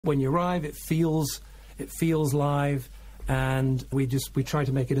When you arrive, it feels live, and we try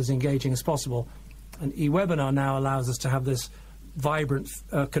to make it as engaging as possible. And eWebinar now allows us to have this vibrant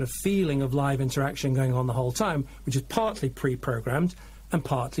kind of feeling of live interaction going on the whole time, which is partly pre-programmed and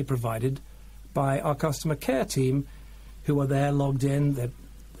partly provided by our customer care team, who are there logged in.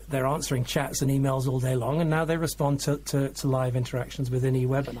 They're answering chats and emails all day long, and now they respond to live interactions within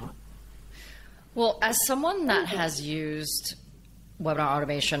eWebinar. Well, as someone that has used webinar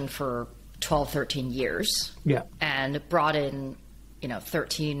automation for 12, 13 years, yeah, and brought in,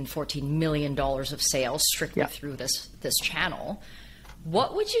 $13, $14 million of sales strictly through this channel,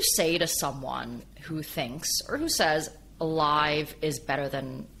 what would you say to someone who thinks or who says live is better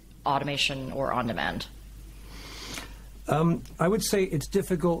than automation or on demand? I would say it's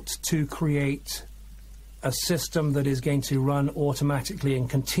difficult to create a system that is going to run automatically and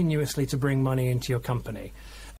continuously to bring money into your company.